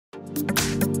Hi,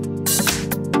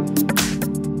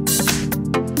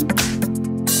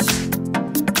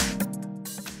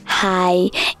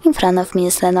 in front of me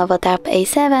is Lenovo Tab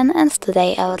E7 and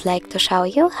today I would like to show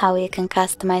you how you can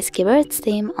customize keyboard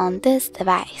theme on this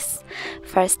device.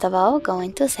 First of all, go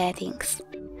into Settings.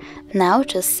 Now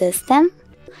choose System,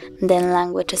 then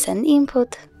Languages and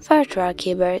Input, Virtual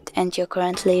Keyboard and your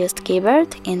currently used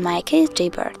keyboard, in my case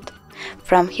Gboard.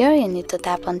 From here you need to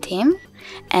tap on Theme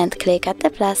and click at the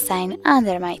plus sign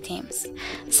under My Themes.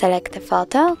 Select a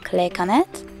photo, click on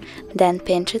it, then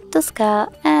pinch it to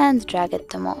scale and drag it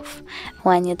to move.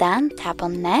 When you're done, tap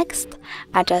on Next,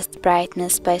 adjust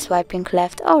brightness by swiping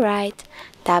left or right,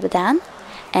 tap Done,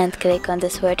 and click on the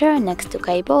switcher next to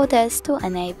keyboards to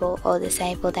enable or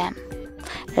disable them.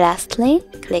 Lastly,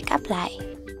 click Apply.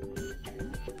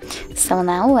 So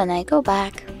now when I go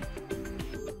back,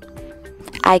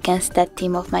 I can see that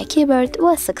theme of my keyboard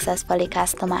was successfully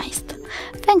customized.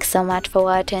 Thanks so much for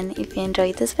watching. If you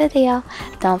enjoyed this video,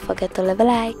 don't forget to leave a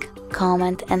like,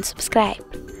 comment and subscribe.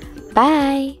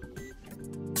 Bye!